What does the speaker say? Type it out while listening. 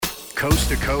Coast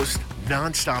to coast,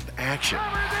 nonstop action.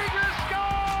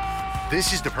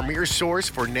 This is the premier source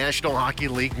for National Hockey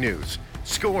League news,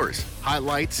 scores,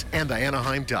 highlights, and the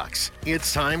Anaheim Ducks.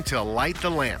 It's time to light the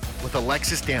lamp with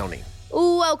Alexis Downing.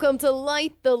 Welcome to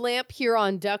Light the Lamp here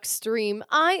on Duck Stream.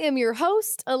 I am your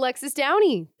host, Alexis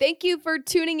Downey. Thank you for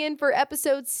tuning in for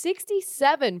episode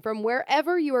 67 from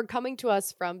wherever you are coming to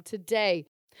us from today.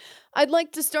 I'd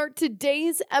like to start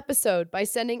today's episode by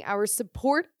sending our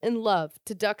support and love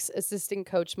to Ducks assistant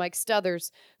coach Mike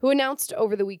Stothers, who announced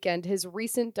over the weekend his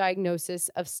recent diagnosis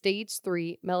of stage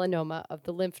 3 melanoma of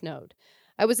the lymph node.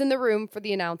 I was in the room for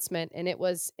the announcement, and it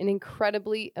was an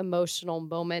incredibly emotional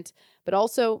moment, but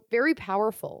also very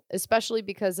powerful, especially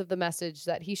because of the message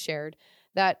that he shared,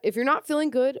 that if you're not feeling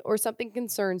good or something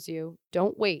concerns you,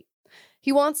 don't wait.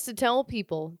 He wants to tell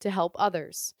people to help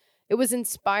others. It was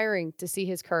inspiring to see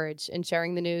his courage in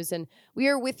sharing the news, and we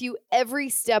are with you every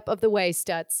step of the way,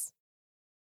 Stutz.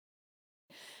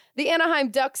 The Anaheim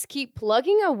Ducks keep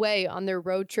plugging away on their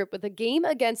road trip with a game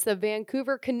against the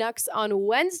Vancouver Canucks on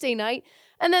Wednesday night,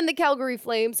 and then the Calgary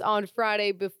Flames on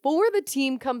Friday before the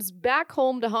team comes back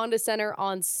home to Honda Center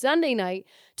on Sunday night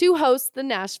to host the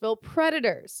Nashville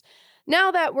Predators.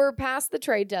 Now that we're past the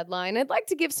trade deadline, I'd like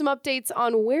to give some updates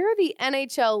on where the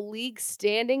NHL league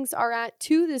standings are at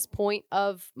to this point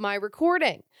of my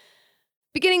recording.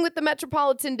 Beginning with the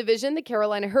Metropolitan Division, the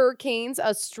Carolina Hurricanes,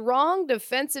 a strong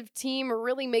defensive team, are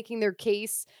really making their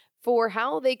case for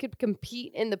how they could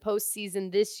compete in the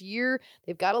postseason this year.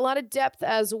 They've got a lot of depth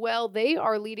as well. They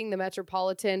are leading the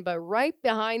Metropolitan, but right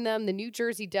behind them, the New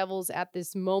Jersey Devils at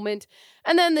this moment.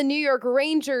 And then the New York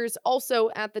Rangers also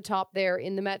at the top there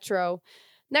in the Metro.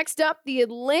 Next up, the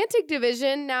Atlantic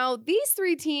Division. Now, these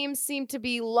three teams seem to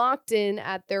be locked in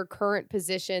at their current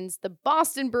positions. The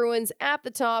Boston Bruins at the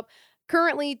top.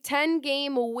 Currently,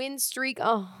 10-game win streak,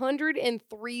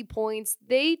 103 points.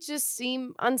 They just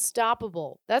seem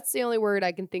unstoppable. That's the only word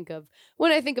I can think of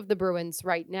when I think of the Bruins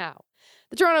right now.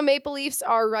 The Toronto Maple Leafs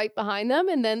are right behind them,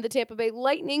 and then the Tampa Bay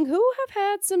Lightning, who have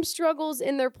had some struggles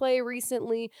in their play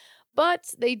recently,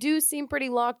 but they do seem pretty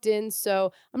locked in,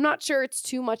 so I'm not sure it's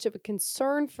too much of a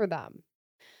concern for them.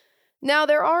 Now,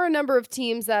 there are a number of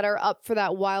teams that are up for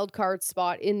that wild card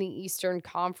spot in the Eastern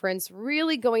Conference,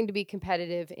 really going to be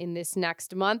competitive in this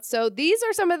next month. So these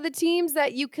are some of the teams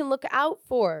that you can look out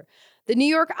for. The New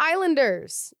York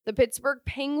Islanders, the Pittsburgh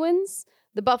Penguins,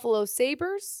 the Buffalo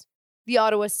Sabres, the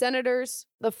Ottawa Senators,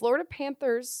 the Florida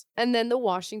Panthers, and then the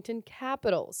Washington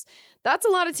Capitals. That's a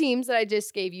lot of teams that I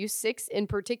just gave you, 6 in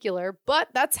particular, but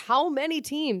that's how many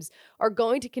teams are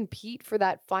going to compete for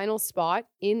that final spot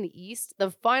in the East, the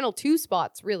final 2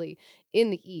 spots really in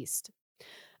the East.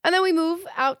 And then we move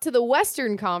out to the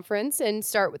Western Conference and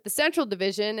start with the Central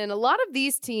Division, and a lot of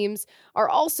these teams are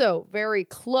also very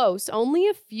close. Only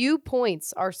a few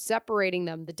points are separating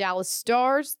them. The Dallas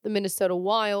Stars, the Minnesota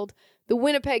Wild, the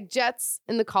Winnipeg Jets,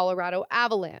 and the Colorado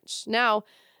Avalanche. Now,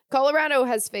 Colorado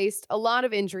has faced a lot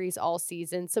of injuries all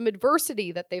season, some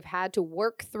adversity that they've had to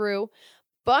work through,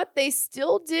 but they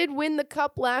still did win the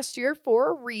Cup last year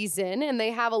for a reason, and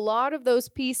they have a lot of those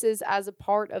pieces as a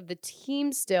part of the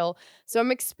team still. So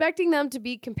I'm expecting them to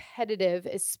be competitive,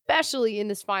 especially in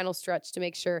this final stretch, to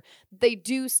make sure they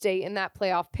do stay in that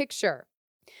playoff picture.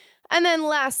 And then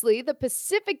lastly, the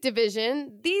Pacific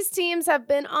Division. These teams have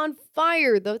been on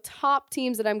fire, the top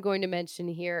teams that I'm going to mention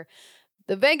here.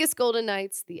 The Vegas Golden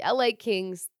Knights, the LA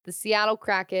Kings, the Seattle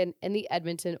Kraken, and the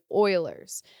Edmonton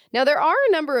Oilers. Now, there are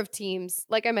a number of teams,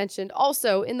 like I mentioned,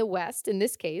 also in the West, in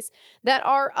this case, that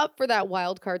are up for that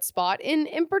wild card spot.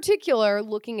 In particular,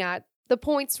 looking at the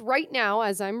points right now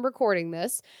as I'm recording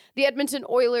this, the Edmonton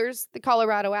Oilers, the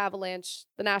Colorado Avalanche,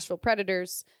 the Nashville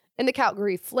Predators, and the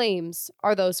Calgary Flames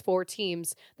are those 4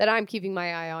 teams that I'm keeping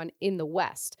my eye on in the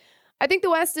West. I think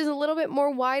the West is a little bit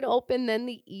more wide open than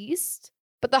the East,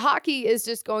 but the hockey is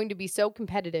just going to be so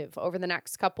competitive over the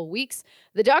next couple weeks.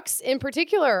 The Ducks in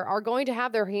particular are going to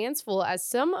have their hands full, as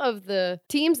some of the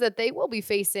teams that they will be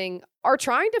facing are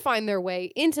trying to find their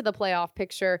way into the playoff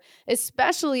picture,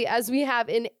 especially as we have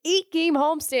an 8-game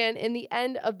homestand in the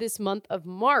end of this month of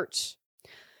March.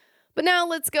 But now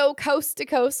let's go coast to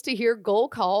coast to hear goal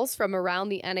calls from around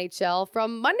the NHL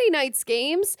from Monday night's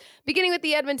games, beginning with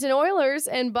the Edmonton Oilers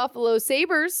and Buffalo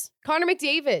Sabres. Connor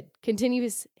McDavid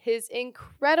continues his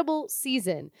incredible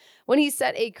season when he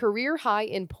set a career high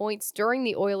in points during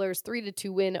the Oilers'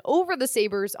 3-2 win over the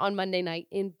Sabres on Monday night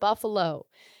in Buffalo.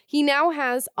 He now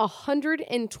has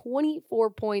 124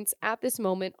 points at this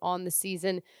moment on the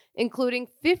season, including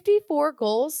 54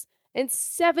 goals and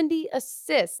 70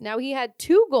 assists. Now, he had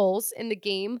 2 goals in the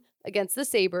game against the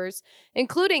Sabres,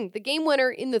 including the game winner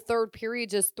in the third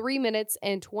period, just 3 minutes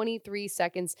and 23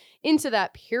 seconds into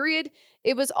that period.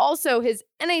 It was also his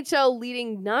NHL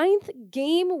leading 9th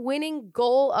game-winning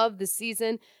goal of the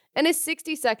season and his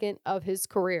 62nd of his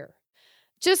career.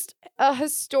 Just a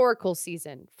historical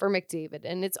season for McDavid,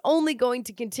 and it's only going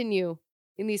to continue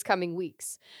in these coming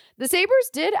weeks. The Sabres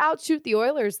did outshoot the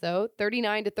Oilers, though,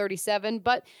 39-37,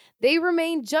 but they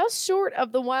remain just short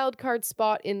of the wild card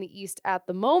spot in the East at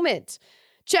the moment.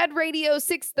 Ched Radio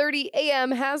 6:30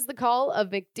 a.m. has the call of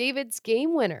McDavid's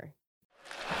game winner.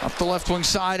 Up the left wing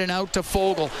side and out to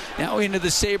Foegele. Now into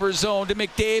the Sabres zone to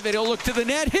McDavid. He'll look to the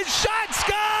net. His shot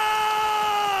scores!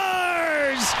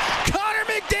 Connor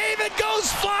McDavid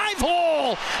goes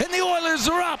 5-hole, and the Oilers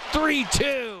are up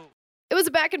 3-2. It was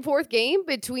a back-and-forth game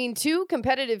between two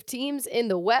competitive teams in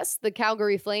the West, the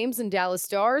Calgary Flames and Dallas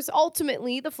Stars.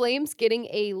 Ultimately, the Flames getting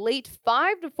a late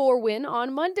 5-4 win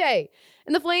on Monday.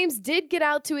 And the Flames did get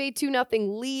out to a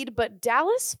 2-0 lead, but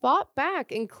Dallas fought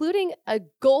back, including a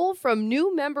goal from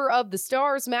new member of the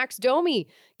Stars, Max Domi,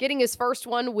 getting his first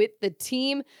one with the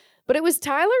team. But it was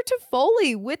Tyler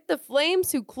Toffoli with the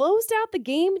Flames who closed out the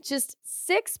game just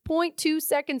 6.2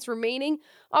 seconds remaining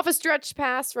off a stretch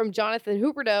pass from Jonathan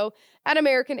Huberdeau at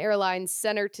American Airlines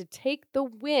Center to take the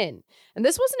win. And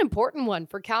this was an important one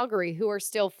for Calgary, who are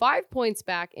still 5 points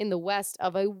back in the West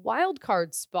of a wild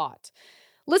card spot.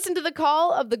 Listen to the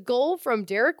call of the goal from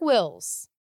Derek Wills.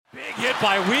 Big hit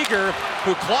by Weegar,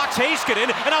 who clocks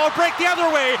Heiskanen, and now a break the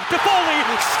other way. Toffoli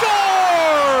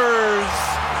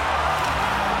scores!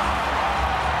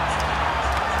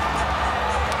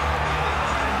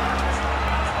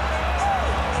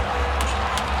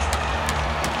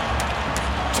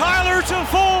 Tyler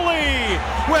Toffoli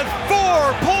with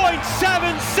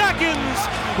 4.7 seconds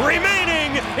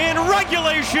remaining in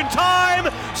regulation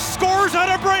time scores on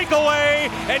a breakaway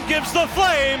and gives the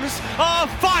Flames a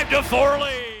 5-4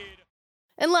 lead.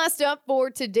 And last up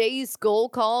for today's goal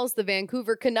calls, the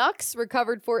Vancouver Canucks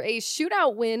recovered for a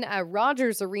shootout win at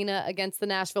Rogers Arena against the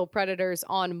Nashville Predators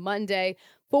on Monday.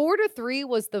 4-3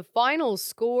 was the final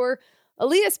score.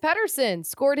 Elias Pettersson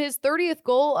scored his 30th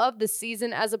goal of the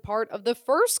season as a part of the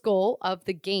first goal of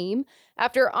the game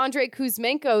after Andrei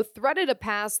Kuzmenko threaded a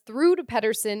pass through to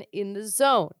Pettersson in the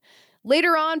zone.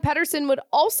 Later on, Pettersson would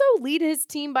also lead his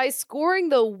team by scoring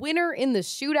the winner in the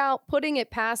shootout, putting it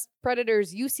past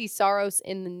Predators' UC Saros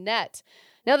in the net.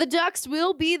 Now, the Ducks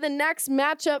will be the next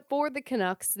matchup for the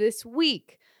Canucks this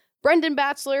week. Brendan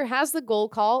Batchelor has the goal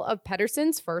call of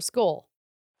Pettersson's first goal.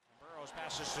 Burrows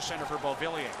passes to center for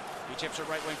Beauvillier. He tips it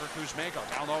right wing for Kuzmenko.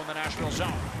 Down low in the Nashville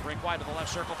zone. Rink wide to the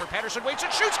left circle for Pettersson. Waits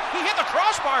and shoots. He hit the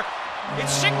crossbar.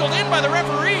 It's signaled in by the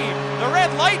referee. The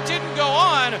red light didn't go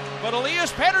on, but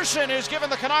Elias Pettersson has given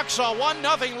the Canucks a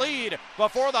 1-0 lead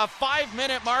before the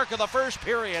 5-minute mark of the first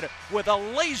period with a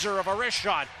laser of a wrist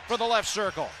shot for the left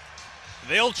circle.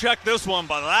 They'll check this one,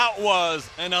 but that was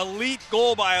an elite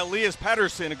goal by Elias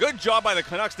Pettersson. A good job by the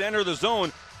Canucks to enter the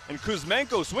zone, and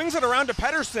Kuzmenko swings it around to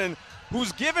Pettersson,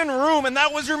 who's given room, and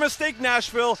that was your mistake,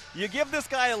 Nashville. You give this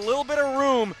guy a little bit of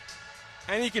room,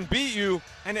 and he can beat you,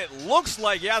 and it looks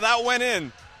like, yeah, that went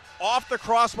in. Off the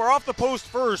crossbar, off the post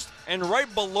first, and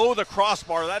right below the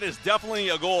crossbar. That is definitely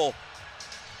a goal.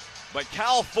 But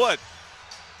Cal Foote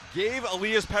gave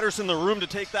Elias Pettersson the room to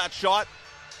take that shot,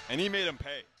 and he made him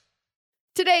pay.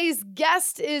 Today's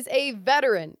guest is a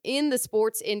veteran in the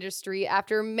sports industry.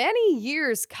 After many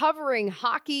years covering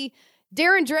hockey,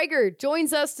 Darren Dreger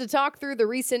joins us to talk through the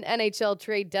recent NHL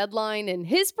trade deadline and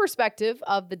his perspective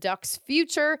of the Ducks'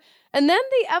 future, and then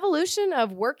the evolution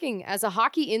of working as a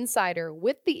hockey insider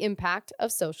with the impact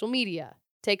of social media.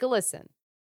 Take a listen.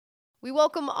 We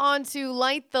welcome on to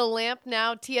Light the Lamp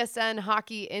now, TSN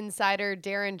hockey insider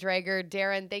Darren Dreger.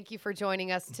 Darren, thank you for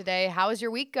joining us today. How is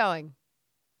your week going?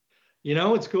 You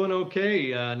know, it's going okay.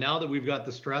 Now that we've got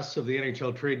the stress of the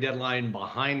NHL trade deadline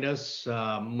behind us,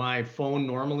 my phone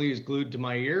normally is glued to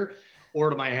my ear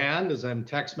or to my hand as I'm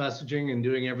text messaging and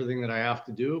doing everything that I have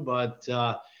to do. But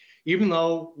even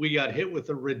though we got hit with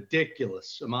a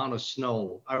ridiculous amount of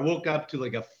snow, I woke up to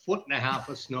like 1.5 feet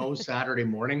of snow Saturday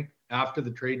morning after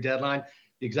the trade deadline.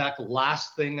 The exact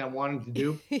last thing I wanted to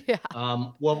do. Yeah.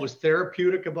 What was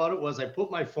therapeutic about it was I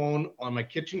put my phone on my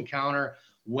kitchen counter,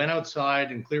 went outside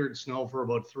and cleared snow for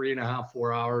about 3.5,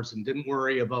 4 hours and didn't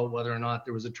worry about whether or not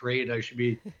there was a trade I should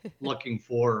be looking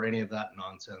for or any of that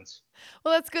nonsense.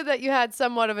 Well, that's good that you had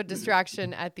somewhat of a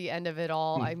distraction at the end of it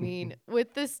all. I mean,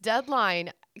 with this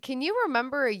deadline, can you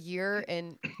remember a year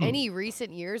in any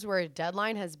recent years where a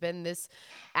deadline has been this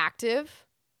active?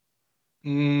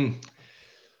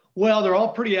 Well, they're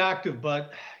all pretty active,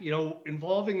 but,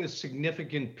 involving the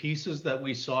significant pieces that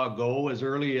we saw go as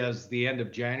early as the end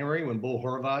of January when Bo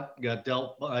Horvat got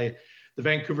dealt by the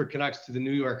Vancouver Canucks to the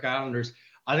New York Islanders,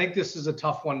 I think this is a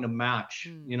tough one to match,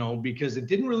 because it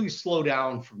didn't really slow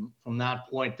down from that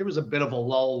point. There was a bit of a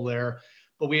lull there,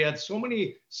 but we had so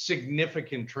many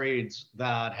significant trades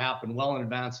that happened well in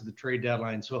advance of the trade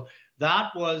deadline. So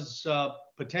that was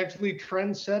potentially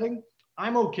trend setting.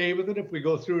 I'm okay with it if we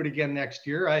go through it again next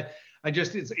year.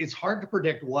 It's hard to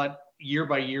predict what year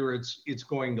by year it's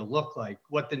going to look like,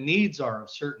 what the needs are of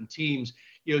certain teams,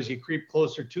 as you creep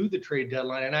closer to the trade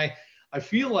deadline. And I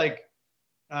feel like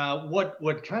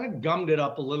what kind of gummed it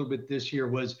up a little bit this year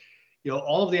was,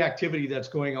 all of the activity that's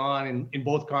going on in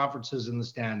both conferences in the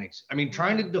standings. I mean,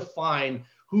 trying to define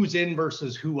who's in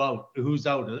versus who's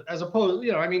out, as opposed,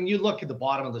 you look at the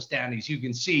bottom of the standings, you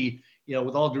can see,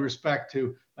 with all due respect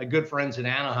to my good friends in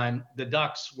Anaheim, the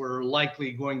Ducks were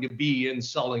likely going to be in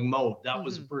selling mode. That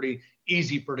was a pretty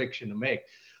easy prediction to make.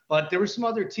 But there were some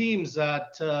other teams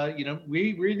that,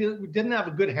 we really didn't have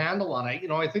a good handle on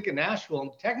it. I think in Nashville,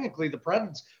 and technically the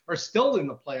Predators are still in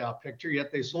the playoff picture,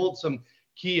 yet they sold some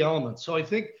key elements. So I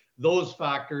think those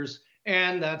factors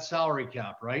and that salary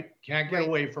cap, right? Can't get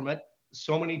away from it.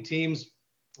 So many teams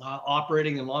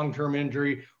operating in long-term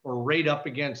injury or right up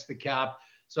against the cap.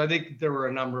 So I think there were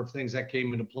a number of things that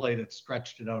came into play that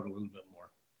stretched it out a little bit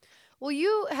more. Well,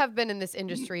 you have been in this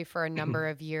industry for a number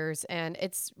of years, and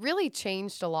it's really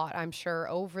changed a lot, I'm sure,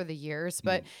 over the years.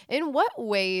 But in what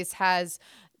ways has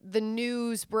the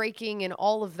news breaking and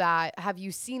all of that, have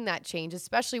you seen that change,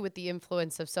 especially with the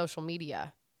influence of social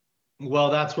media? Well,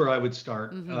 that's where I would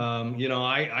start.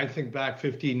 I think back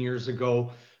 15 years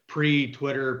ago,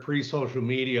 pre-Twitter, pre-social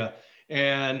media,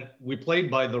 and we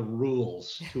played by the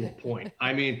rules to a point.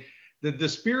 I mean, the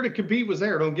spirit to compete was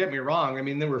there. Don't get me wrong. I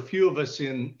mean, there were a few of us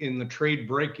in the trade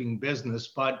breaking business,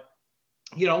 but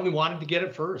we wanted to get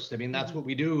it first. I mean, that's what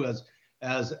we do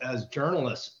as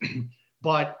journalists.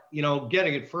 But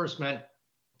getting it first meant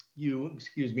you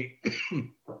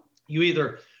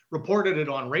either reported it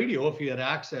on radio if you had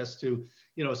access to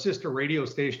a sister radio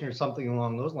station or something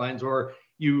along those lines, or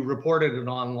you reported it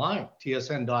online,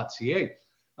 tsn.ca.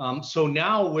 So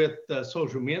now with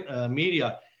social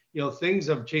media, things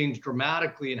have changed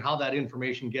dramatically in how that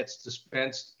information gets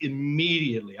dispensed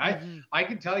immediately. I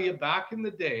can tell you back in the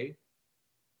day,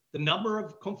 the number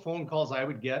of phone calls I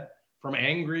would get from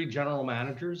angry general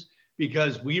managers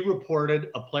because we reported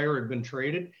a player had been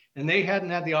traded and they hadn't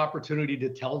had the opportunity to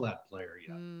tell that player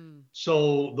yet.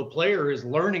 So the player is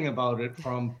learning about it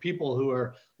from people who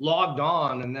are logged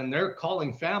on, and then they're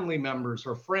calling family members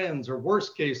or friends, or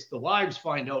worst case, the wives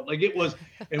find out. Like it was,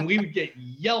 and we would get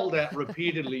yelled at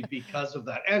repeatedly because of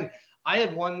that. And I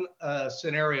had one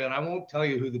scenario, and I won't tell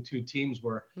you who the two teams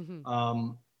were,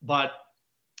 but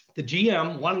the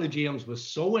GM, one of the GMs was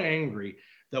so angry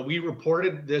that we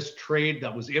reported this trade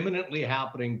that was imminently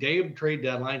happening, day of trade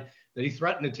deadline, that he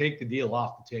threatened to take the deal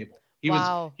off the table.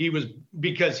 He was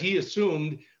because he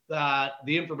assumed that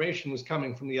the information was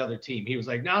coming from the other team. He was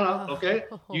like, no, okay,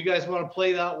 you guys want to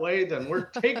play that way, then we're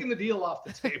taking the deal off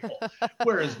the table.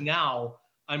 Whereas now,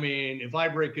 I mean, if I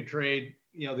break a trade,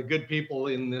 the good people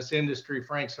in this industry,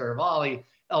 Frank Saravalli,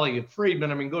 Elliot Friedman,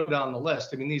 I mean, go down the list.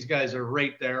 I mean, these guys are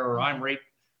right there, or I'm right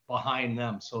behind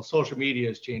them. So social media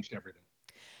has changed everything.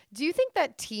 Do you think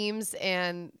that teams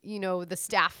and, the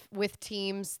staff with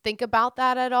teams think about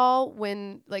that at all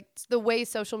when, like, the way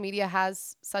social media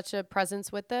has such a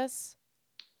presence with this?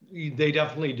 They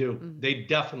definitely do. They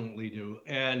definitely do.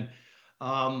 And,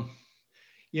 I'm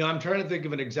trying to think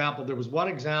of an example. There was one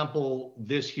example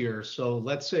this year. So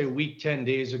let's say a week, 10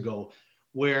 days ago,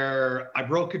 where I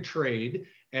broke a trade.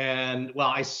 And,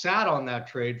 I sat on that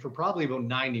trade for probably about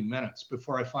 90 minutes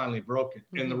before I finally broke it.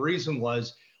 And the reason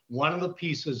was, one of the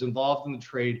pieces involved in the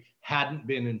trade hadn't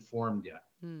been informed yet.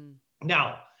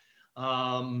 Now,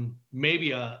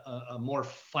 maybe a more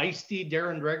feisty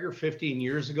Darren Dreger 15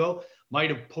 years ago might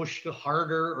have pushed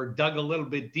harder or dug a little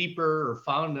bit deeper or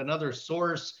found another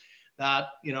source that,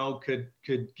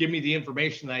 could give me the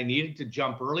information that I needed to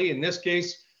jump early. In this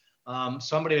case,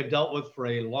 somebody I've dealt with for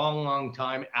a long, long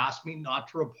time asked me not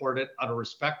to report it out of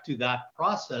respect to that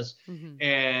process.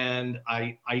 And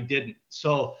I didn't.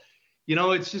 So,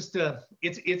 it's just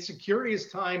it's a curious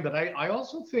time, but I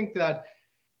also think that,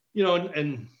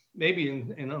 and maybe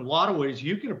in a lot of ways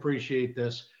you can appreciate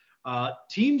this.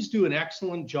 Teams do an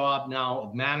excellent job now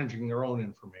of managing their own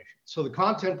information. So the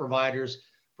content providers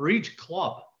for each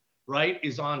club, right,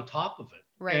 is on top of it.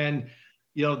 Right. And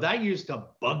that used to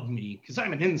bug me because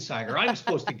I'm an insider. I'm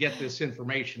supposed to get this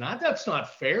information. That's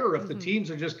not fair if the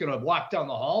teams are just going to walk down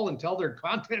the hall and tell their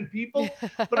content people.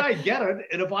 But I get it.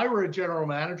 And if I were a general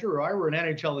manager or I were an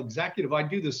NHL executive, I'd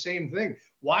do the same thing.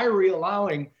 Why are we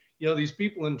allowing, these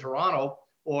people in Toronto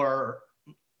or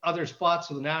other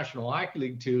spots of the National Hockey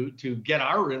League to get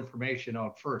our information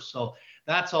out first? So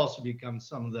that's also become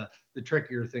some of the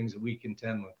trickier things that we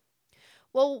contend with.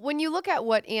 Well, when you look at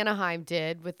what Anaheim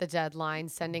did with the deadline,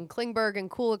 sending Klingberg and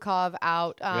Kulikov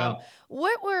out,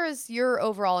 what was your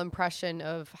overall impression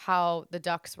of how the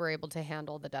Ducks were able to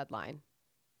handle the deadline?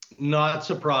 Not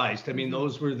surprised. I mean,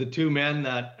 those were the two men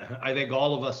that I think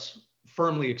all of us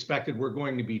firmly expected were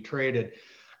going to be traded.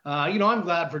 I'm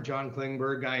glad for John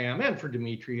Klingberg, I am, and for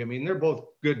Dimitri. I mean, they're both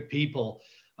good people.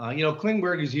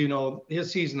 Klingberg, as you know,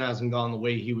 his season hasn't gone the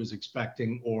way he was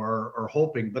expecting or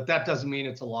hoping, but that doesn't mean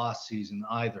it's a lost season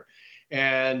either.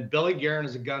 And Billy Guerin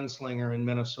is a gunslinger in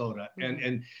Minnesota,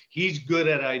 and he's good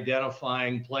at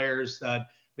identifying players that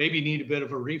maybe need a bit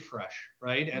of a refresh,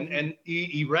 right? And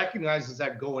he recognizes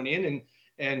that going in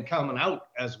and coming out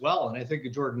as well. And I think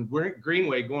of Jordan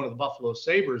Greenway going to the Buffalo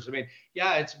Sabres. I mean,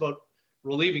 yeah, it's about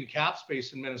relieving cap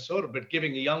space in Minnesota, but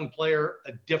giving a young player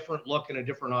a different look and a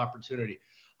different opportunity.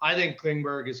 I think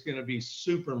Klingberg is going to be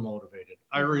super motivated.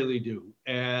 I really do.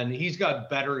 And he's got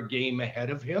better game ahead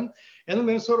of him. And the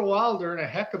Minnesota Wild are in a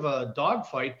heck of a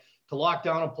dogfight to lock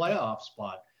down a playoff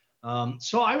spot.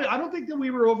 So I don't think that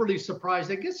we were overly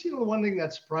surprised. I guess, the one thing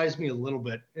that surprised me a little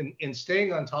bit in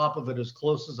staying on top of it as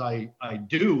close as I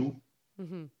do,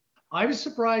 I was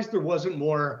surprised there wasn't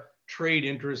more trade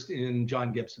interest in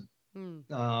John Gibson.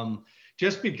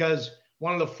 Just because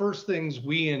one of the first things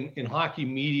we in hockey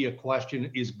media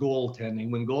question is goaltending.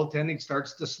 When goaltending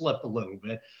starts to slip a little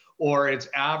bit, or it's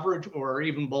average or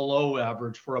even below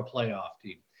average for a playoff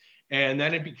team. And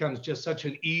then it becomes just such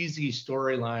an easy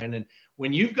storyline. And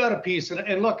when you've got a piece,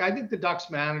 and look, I think the Ducks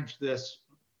managed this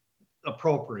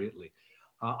appropriately.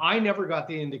 I never got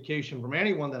the indication from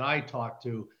anyone that I talked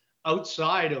to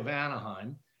outside of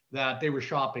Anaheim that they were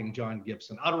shopping John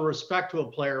Gibson. Out of respect to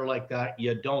a player like that,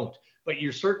 you don't. But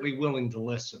you're certainly willing to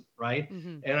listen, right?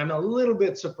 And I'm a little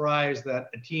bit surprised that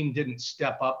a team didn't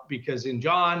step up because in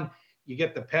John, you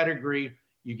get the pedigree,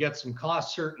 you get some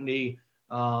cost certainty,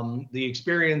 the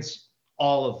experience,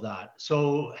 all of that.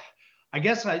 So I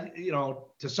guess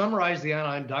to summarize the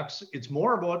Anaheim Ducks, it's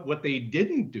more about what they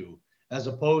didn't do as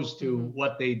opposed to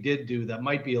what they did do that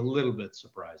might be a little bit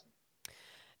surprising.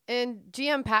 And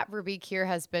GM Pat Verbeek here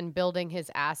has been building his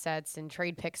assets and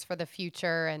trade picks for the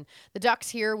future. And the Ducks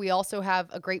here, we also have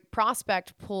a great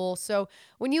prospect pool. So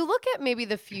when you look at maybe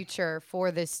the future for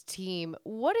this team,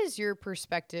 what is your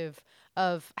perspective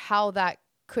of how that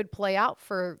could play out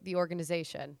for the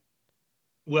organization?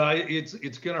 Well,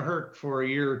 it's going to hurt for a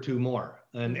year or two more.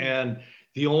 And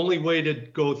the only way to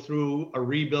go through a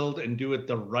rebuild and do it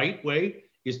the right way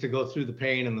is to go through the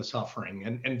pain and the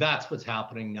suffering. And that's what's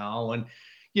happening now. And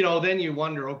then you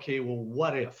wonder, okay, well,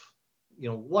 what if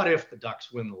the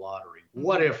Ducks win the lottery?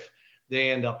 What if they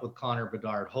end up with Connor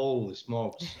Bedard? Holy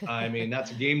smokes. I mean,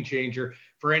 that's a game changer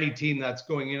for any team that's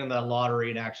going into that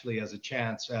lottery and actually has a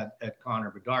chance at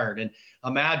Connor Bedard. And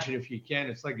imagine if you can,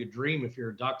 it's like a dream if you're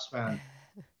a Ducks fan.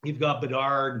 You've got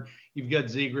Bedard, you've got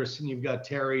Zegras, and you've got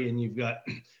Terry, and you've got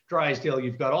Drysdale.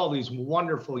 You've got all these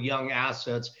wonderful young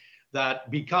assets that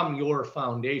become your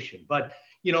foundation. But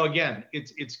again,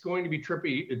 it's going to be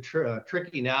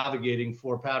tricky navigating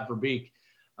for Pat Verbeek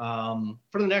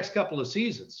for the next couple of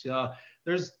seasons.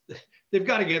 They've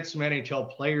got to get some NHL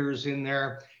players in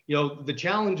there. The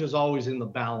challenge is always in the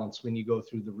balance when you go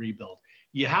through the rebuild.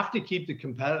 You have to keep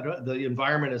the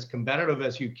environment as competitive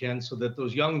as you can so that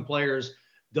those young players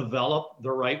develop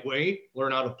the right way,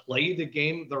 learn how to play the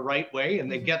game the right way, and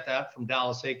they get that from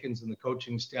Dallas Eakins and the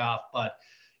coaching staff. But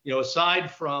aside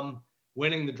from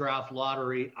winning the draft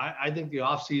lottery, I think the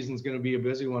offseason is going to be a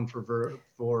busy one for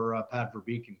Pat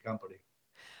Verbeek and company.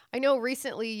 I know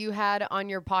recently you had on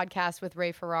your podcast with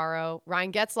Ray Ferraro,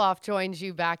 Ryan Getzlaf joined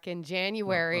you back in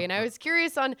January, and I was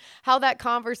curious on how that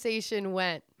conversation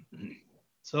went.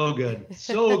 So good.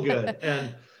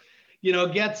 And,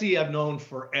 Getzy I've known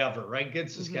forever, right?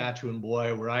 Good Saskatchewan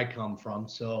boy where I come from.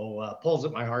 So pulls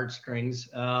at my heartstrings.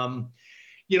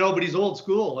 But he's old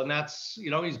school, and that's,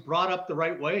 he's brought up the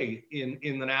right way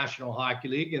in the National Hockey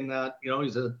League, and that,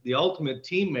 he's the ultimate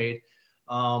teammate.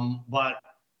 But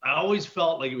I always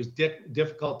felt like it was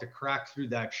difficult to crack through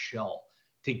that shell.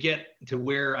 to get to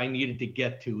where I needed to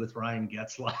get to with Ryan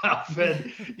Getzlaf.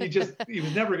 And he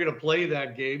was never going to play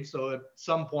that game. So at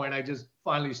some point, I just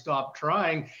finally stopped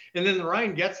trying. And then the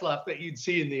Ryan Getzlaf that you'd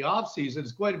see in the offseason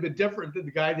is quite a bit different than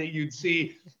the guy that you'd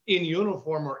see in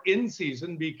uniform or in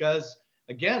season, because,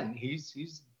 again,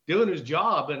 he's doing his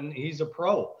job and he's a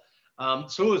pro.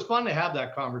 So it was fun to have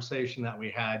that conversation that we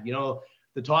had.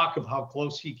 The talk of how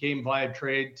close he came via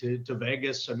trade to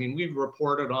Vegas. I mean, we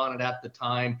reported on it at the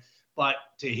time. But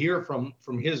to hear from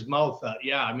his mouth that,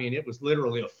 it was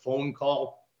literally a phone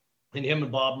call, and him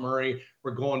and Bob Murray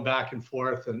were going back and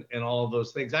forth and all of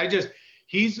those things.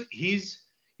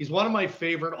 He's one of my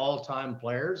favorite all-time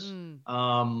players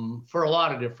for a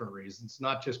lot of different reasons,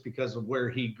 not just because of where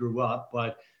he grew up,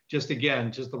 but just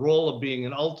the role of being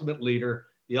an ultimate leader,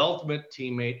 the ultimate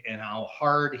teammate, and how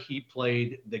hard he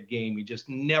played the game. He just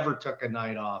never took a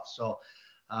night off. So,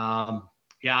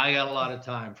 I got a lot of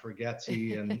time for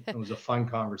Getsy, and it was a fun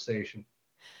conversation.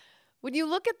 When you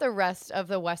look at the rest of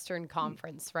the Western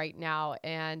Conference right now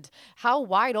and how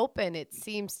wide open it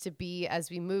seems to be as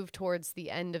we move towards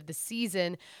the end of the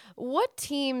season, what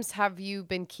teams have you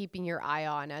been keeping your eye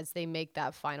on as they make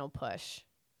that final push?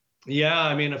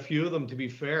 Yeah, a few of them, to be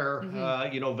fair.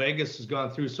 Vegas has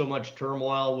gone through so much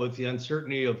turmoil with the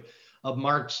uncertainty of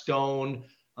Mark Stone.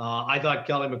 I thought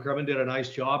Kelly McCrimmon did a nice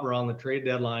job around the trade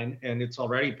deadline, and it's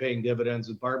already paying dividends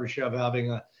with Barbashev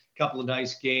having a couple of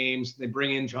nice games. They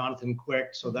bring in Jonathan Quick,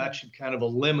 so that should kind of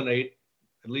eliminate,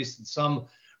 at least in some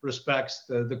respects,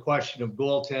 the question of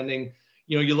goaltending.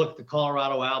 You look at the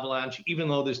Colorado Avalanche, even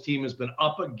though this team has been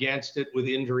up against it with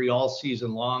injury all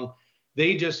season long,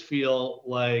 they just feel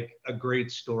like a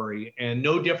great story, and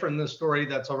no different than the story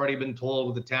that's already been told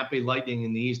with the Tampa Bay Lightning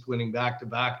in the East winning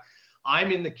back-to-back.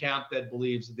 I'm in the camp that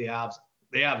believes that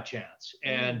they have a chance,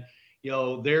 and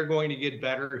they're going to get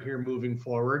better here moving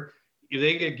forward. If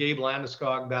they get Gabe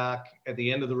Landeskog back at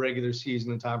the end of the regular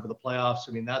season in time for the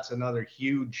playoffs, that's another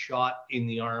huge shot in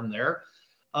the arm there.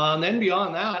 And then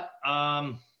beyond that,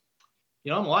 I'm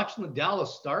watching the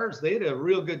Dallas Stars. They had a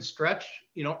real good stretch,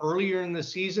 earlier in the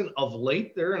season. Of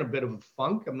late, they're in a bit of a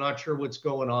funk. I'm not sure what's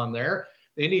going on there.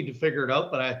 They need to figure it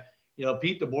out, but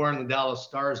Pete DeBoer and the Dallas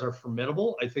Stars are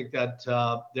formidable. I think that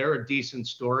they're a decent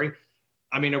story.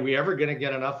 Are we ever going to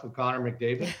get enough of Connor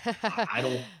McDavid? I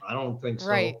don't think so.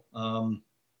 Right.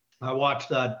 I watched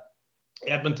that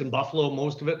Edmonton Buffalo,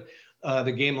 most of it,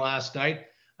 the game last night.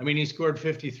 He scored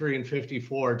 53 and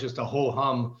 54, just a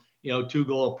ho-hum,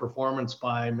 2-goal performance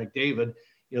by McDavid.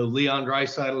 Leon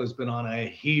Draisaitl has been on a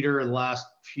heater the last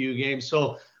few games.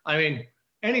 So,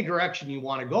 any direction you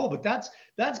want to go, but that's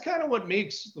kind of what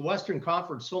makes the Western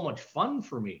Conference so much fun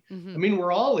for me.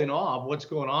 We're all in awe of what's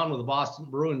going on with the Boston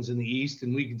Bruins in the East,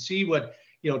 and we can see what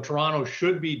Toronto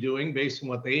should be doing based on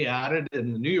what they added,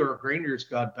 and the New York Rangers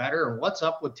got better, and what's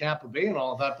up with Tampa Bay and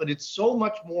all of that. But it's so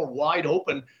much more wide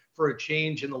open for a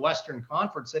change in the Western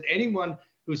Conference that anyone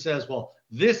who says, well,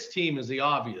 this team is the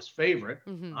obvious favorite.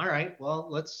 All right, well,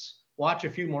 let's watch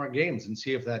a few more games and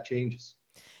see if that changes.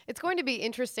 It's going to be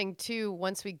interesting, too,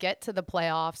 once we get to the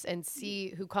playoffs and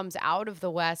see who comes out of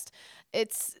the West.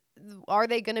 Are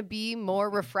they going to be more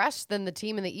refreshed than the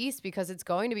team in the East, because it's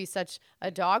going to be such a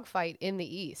dogfight in the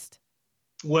East?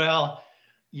 Well,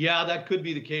 yeah, that could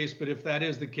be the case. But if that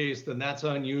is the case, then that's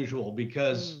unusual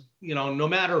because, no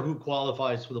matter who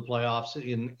qualifies for the playoffs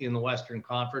in the Western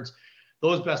Conference,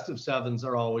 those best of sevens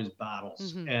are always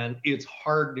battles, and it's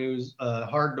hard-nosed,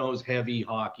 heavy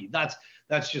hockey.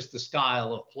 That's just the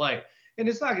style of play. And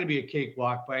it's not going to be a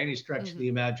cakewalk by any stretch of the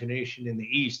imagination in the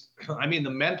East. The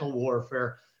mental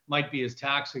warfare might be as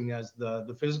taxing as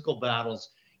the physical battles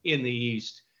in the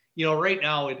East. Right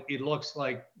now it looks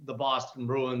like the Boston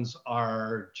Bruins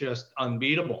are just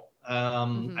unbeatable.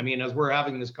 As we're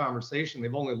having this conversation,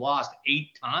 they've only lost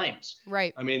 8 times.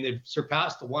 Right. They've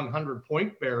surpassed the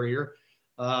 100-point barrier.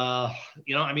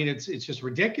 It's just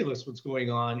ridiculous what's going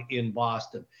on in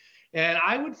Boston. And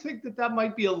I would think that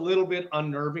might be a little bit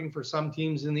unnerving for some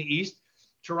teams in the East.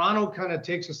 Toronto kind of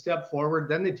takes a step forward,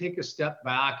 then they take a step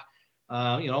back.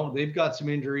 They've got some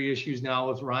injury issues now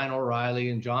with Ryan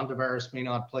O'Reilly, and John Tavares may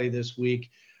not play this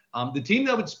week. The team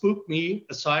that would spook me,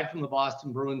 aside from the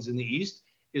Boston Bruins in the East,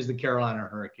 is the Carolina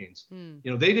Hurricanes.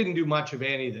 They didn't do much of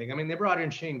anything. They brought in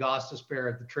Shane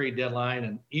Gostisbehere at the trade deadline,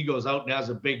 and he goes out and has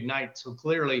a big night. So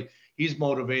clearly he's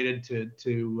motivated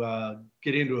to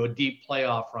get into a deep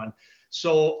playoff run.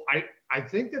 So I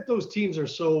think that those teams are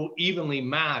so evenly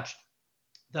matched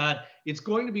that it's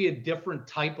going to be a different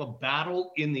type of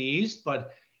battle in the East,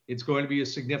 but it's going to be a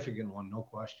significant one, no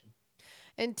question.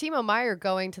 And Timo Meier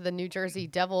going to the New Jersey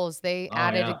Devils, they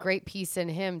added a great piece in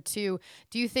him too.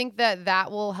 Do you think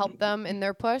that will help them in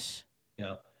their push?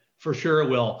 Yeah, for sure it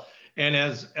will. And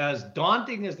as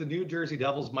daunting as the New Jersey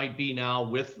Devils might be now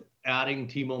with adding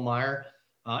Timo Meier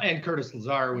and Curtis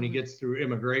Lazar when he gets through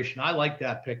immigration, I like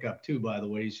that pickup too, by the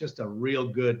way. He's just a real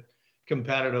good,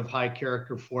 competitive, high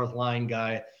character fourth line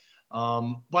guy.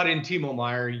 But in Timo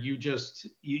Meier,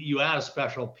 you add a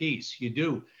special piece. You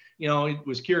do. You know, it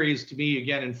was curious to me,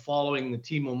 again, in following the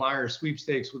Timo Meier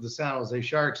sweepstakes with the San Jose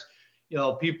Sharks, you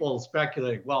know, people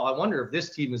speculate, well, I wonder if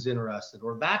this team is interested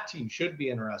or that team should be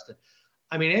interested.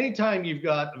 I mean, anytime you've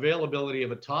got availability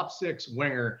of a top six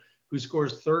winger who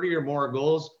scores 30 or more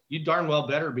goals, you darn well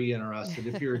better be interested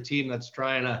if you're a team that's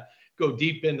trying to go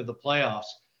deep into the playoffs.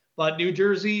 But New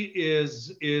Jersey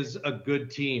is a good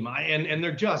team, and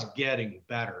they're just getting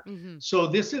better. So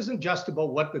this isn't just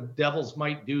about what the Devils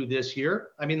might do this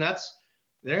year. I mean,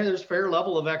 there's fair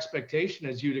level of expectation,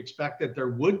 as you'd expect that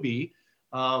there would be.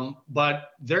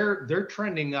 But they're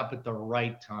trending up at the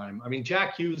right time. I mean,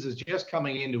 Jack Hughes is just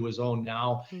coming into his own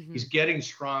now. He's getting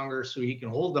stronger so he can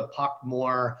hold the puck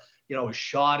more. You know, his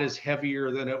shot is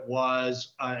heavier than it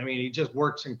was. I mean, he just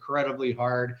works incredibly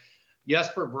hard.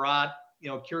 Jesper Bratt, you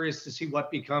know, curious to see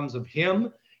what becomes of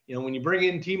him. You know, when you bring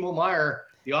in Timo Meier,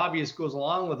 the obvious goes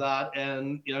along with that.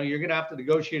 And, you know, you're going to have to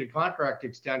negotiate a contract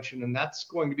extension, and that's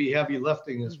going to be heavy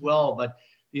lifting as well. But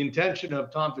the intention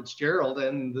of Tom Fitzgerald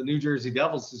and the New Jersey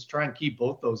Devils is try and keep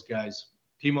both those guys,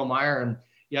 Timo Meier and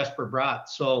Jesper Bratt.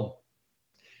 So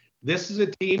this is a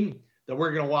team that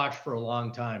we're going to watch for a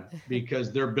long time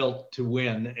because they're built to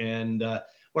win and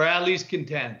or at least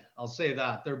contend. I'll say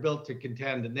that. They're built to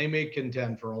contend, and they may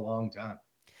contend for a long time.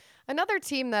 Another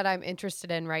team that I'm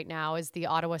interested in right now is the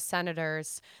Ottawa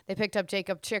Senators. They picked up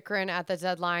Jacob Chychrun at the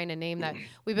deadline, a name that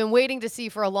we've been waiting to see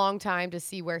for a long time to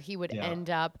see where he would end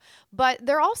up. But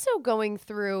they're also going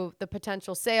through the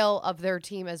potential sale of their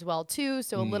team as well, too.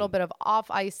 So a little bit of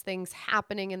off-ice things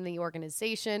happening in the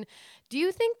organization. Do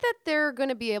you think that they're going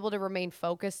to be able to remain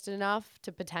focused enough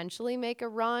to potentially make a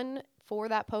run for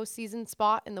that postseason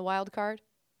spot in the wild card?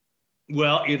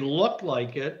 Well, it looked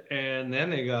like it, and then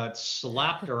they got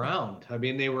slapped around. I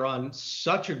mean, they were on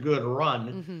such a good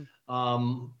run.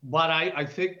 But I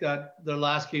think that their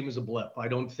last game is a blip. I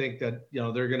don't think that, you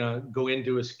know, they're going to go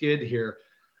into a skid here.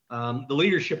 The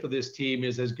leadership of this team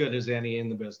is as good as any in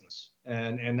the business.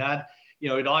 And that, you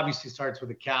know, it obviously starts with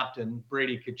the captain,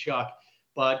 Brady Tkachuk.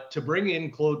 But to bring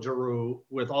in Claude Giroux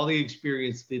with all the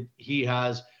experience that he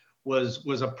has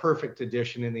was a perfect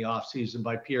addition in the offseason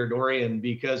by Pierre Dorian,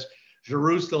 because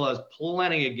Giroux still has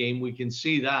plenty of game. We can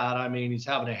see that. I mean, he's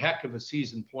having a heck of a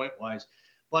season point-wise.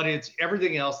 But it's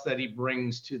everything else that he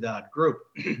brings to that group.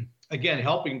 Again,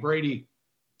 helping Brady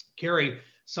carry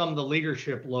some of the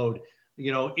leadership load,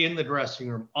 you know, in the dressing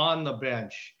room, on the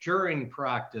bench, during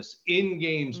practice, in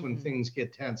games when things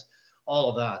get tense, all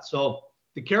of that. So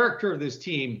the character of this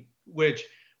team, which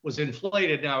was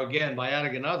inflated now again by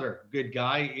adding another good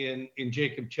guy in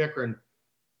Jacob Chychrun,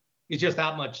 is just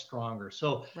that much stronger.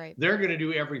 So they're going to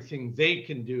do everything they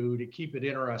can do to keep it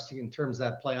interesting in terms of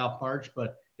that playoff march,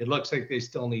 but it looks like they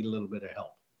still need a little bit of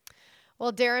help.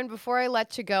 Well, Darren, before I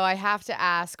let you go, I have to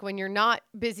ask, when you're not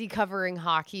busy covering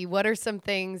hockey, what are some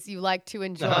things you like to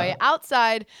enjoy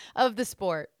outside of the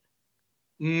sport?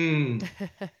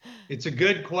 It's a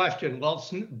good question.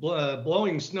 Well,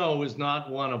 blowing snow is not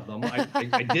one of them.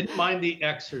 I didn't mind the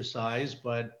exercise,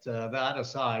 but that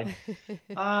aside,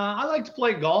 I like to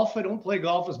play golf. I don't play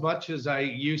golf as much as I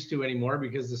used to anymore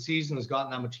because the season has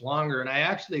gotten that much longer. And I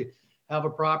actually have a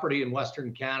property in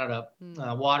Western Canada,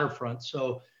 waterfront.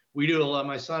 So we do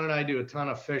my son and I do a ton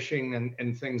of fishing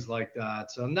and things like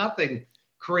that. So nothing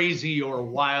crazy or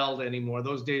wild anymore.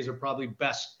 Those days are probably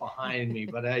best behind me,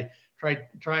 but I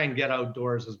try and get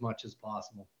outdoors as much as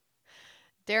possible.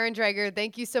 Darren Dreger,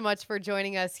 thank you so much for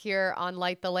joining us here on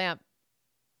Light the Lamp.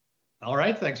 All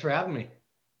right. Thanks for having me.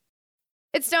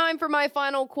 It's time for my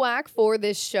final quack for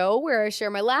this show, where I share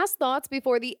my last thoughts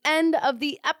before the end of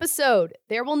the episode.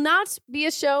 There will not be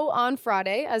a show on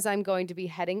Friday, as I'm going to be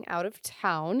heading out of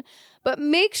town, but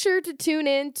make sure to tune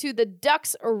in to the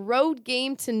Ducks road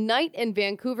game tonight in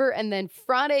Vancouver, and then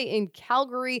Friday in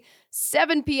Calgary,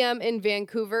 7 p.m. in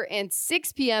Vancouver and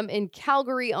 6 p.m. in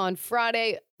Calgary on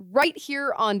Friday, right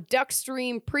here on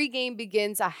Duckstream. Pregame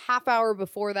begins a half hour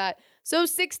before that, so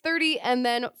 6:30 and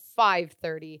then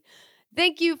 5:30.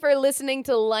 Thank you for listening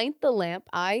to Light the Lamp.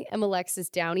 I am Alexis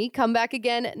Downey. Come back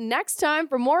again next time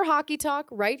for more hockey talk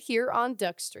right here on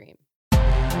Duckstream.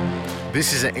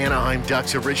 This is an Anaheim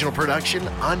Ducks original production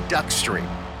on Duckstream.